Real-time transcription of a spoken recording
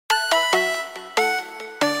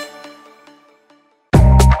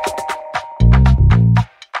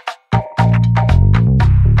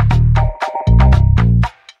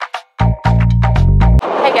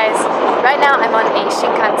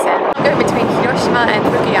Hiroshima and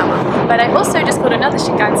Fukuyama. But I also just caught another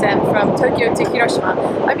Shinkansen from Tokyo to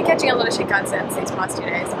Hiroshima. I've been catching a lot of Shinkansens these past 2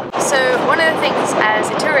 days. So one of the things as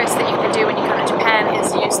a tourist that you can do when you come to Japan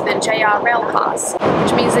is use the JR Rail Pass,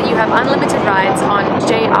 which means that you have unlimited rides on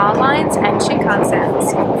JR lines and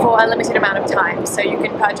Shinkansens for a limited amount of time. So you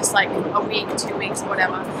can purchase like a week, 2 weeks,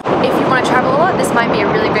 whatever. If you want to travel a lot, this might be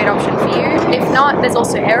a really great option for you. If not, there's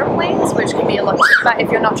also aeroplanes, which can be a lot cheaper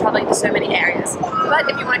if you're not traveling to so many areas. But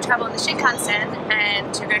if you want to travel in the Shinkansen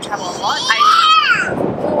and you're going to travel a lot,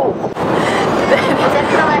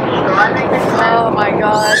 oh my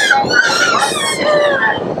god.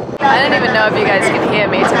 I don't even know if you guys can hear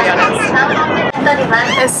me, to be honest.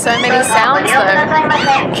 There's so many sounds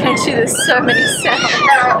though. Can't you? There's so many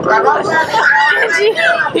sounds.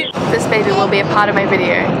 This baby will be a part of my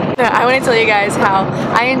video. No, I want to tell you guys how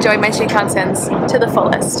I enjoy my Shinkansens to the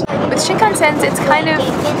fullest. With Shinkansens, it's kind of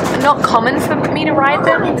not common for me to ride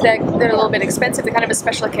them. They're a little bit expensive. They're kind of a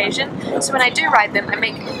special occasion. So when I do ride them, I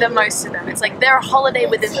make the most of them. It's like they're a holiday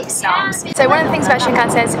within themselves. So one of the things about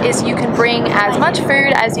Shinkansens is you can bring as much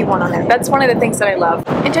food as you want on it. That's one of the things that I love.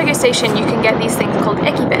 In Tokyo Station, you can get these things called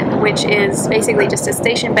ekiben, which is basically just a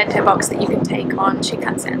station bento box that you can take on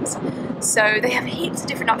Shinkansens. So they have heaps of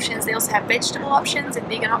different options. They also have vegetable options and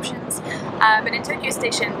vegan options. But in Tokyo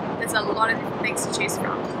Station, there's a lot of different things to choose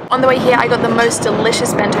from. On the way here, I got the most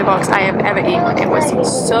delicious bento box I have ever eaten. It was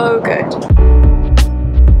so good.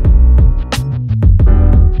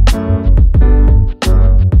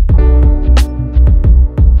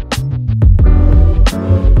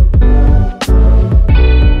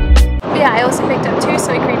 I also picked up 2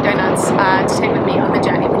 soy cream donuts to take with me on the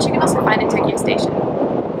journey, which you can also find in Tokyo Station.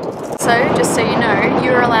 So, just so you know,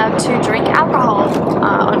 you're allowed to drink alcohol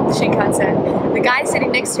on the Shinkansen. The guy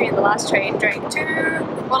sitting next to me in the last train drank 2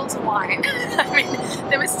 bottles of wine. I mean,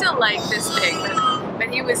 they were still like this big, but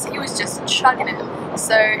he was just chugging it.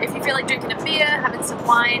 So if you feel like drinking a beer, having some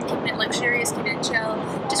wine, keeping it luxurious, keeping it chill,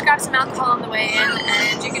 just grab some alcohol on the way in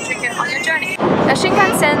and you can drink it on your journey. Now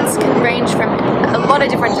Shinkansens can range from a lot of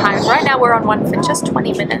different times. Right now we're on one for just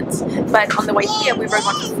 20 minutes, but on the way here we rode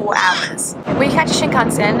one for 4 hours. When you catch a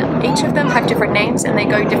Shinkansen, each of them have different names and they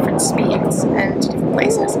go different speeds and to different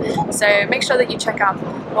places. So make sure that you check out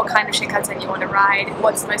what kind of Shinkansen you want to ride,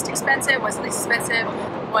 what's the most expensive, what's the least expensive,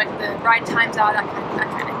 what the ride times are, that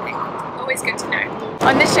kind of thing. Always good to know.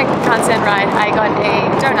 On this Shinkansen ride, I got a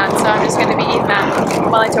donut, so I'm just going to be eating that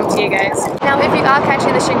while I talk to you guys. Now, if you are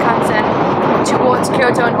catching the Shinkansen towards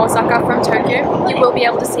Kyoto and Osaka from Tokyo, you will be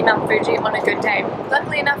able to see Mount Fuji on a good day.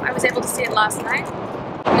 Luckily enough, I was able to see it last night.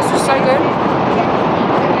 This was so good.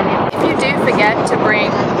 If you do forget to bring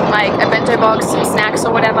like a bento box, some snacks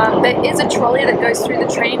or whatever, there is a trolley that goes through the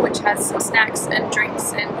train which has some snacks and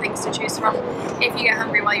drinks and things to choose from if you get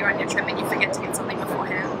hungry while you're on your trip and you forget to get something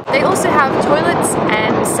beforehand. They also have toilets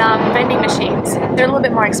and some vending machines. They're a little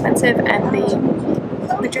bit more expensive and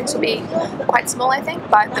the drinks will be quite small, I think,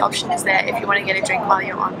 but the option is there if you want to get a drink while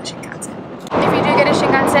you're on the Shinkansen. If you do get a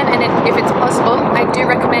Shinkansen, and if it's possible, I do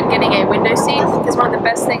recommend getting a window seat, because one of the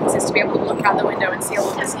best things is to be able to look out the window and see all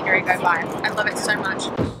of the scenery go by. I love it so much.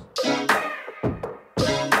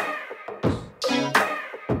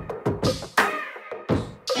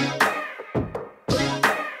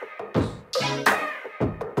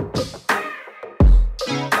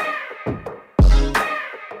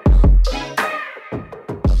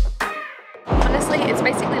 It's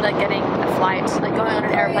basically like getting a flight, like going on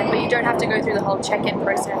an airplane, but you don't have to go through the whole check-in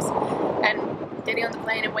process and getting on the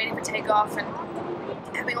plane and waiting for takeoff and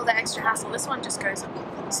having all that extra hassle. This one just goes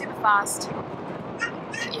super fast,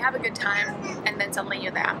 you have a good time, and then suddenly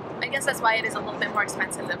you're there. I guess that's why it is a little bit more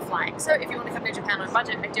expensive than flying. So if you want to come to Japan on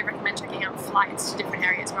budget, I do recommend checking out flights to different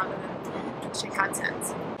areas rather than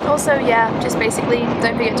Shinkansens. Also, yeah, just basically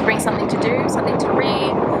don't forget to bring something to do, something to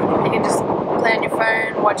read. You can just play on your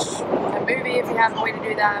phone, watch a movie if you have a way to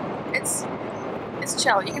do that. It's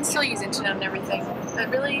chill. You can still use internet and everything, but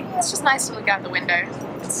really, it's just nice to look out the window.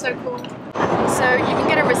 It's so cool. So you can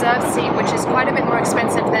get a reserved seat, which is quite a bit more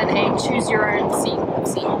expensive than a choose your own seat.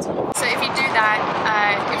 So if you do that,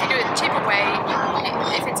 if you do it the cheaper way,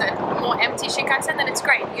 if it's a more empty Shinkansen, then it's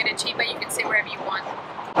great. You get it cheaper, you can sit wherever you want.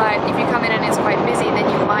 But if you come in and it's quite busy, then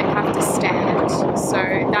you might have to stand.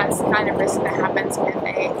 So that's the kind of risk that happens with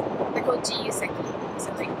they're called GU-seki,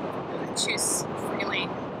 so like choose freely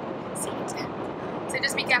seat. So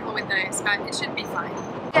just be careful with those, but it should be fine.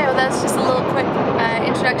 Okay, well that's just a little quick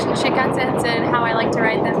introduction to Shinkansens and how I like to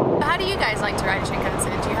ride them. How do you guys like to ride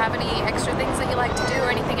Shinkansen? Do you have any extra things that you like to do or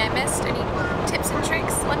anything I missed? Any tips and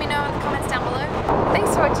tricks? Let me know in the comments down below.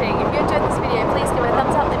 Thanks for watching. If you enjoyed this video, please give it a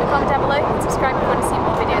thumbs up, leave a comment down below, and subscribe if you want to see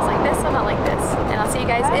more videos like this or not like this. And I'll see you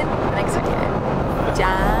guys in the next video.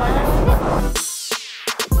 down.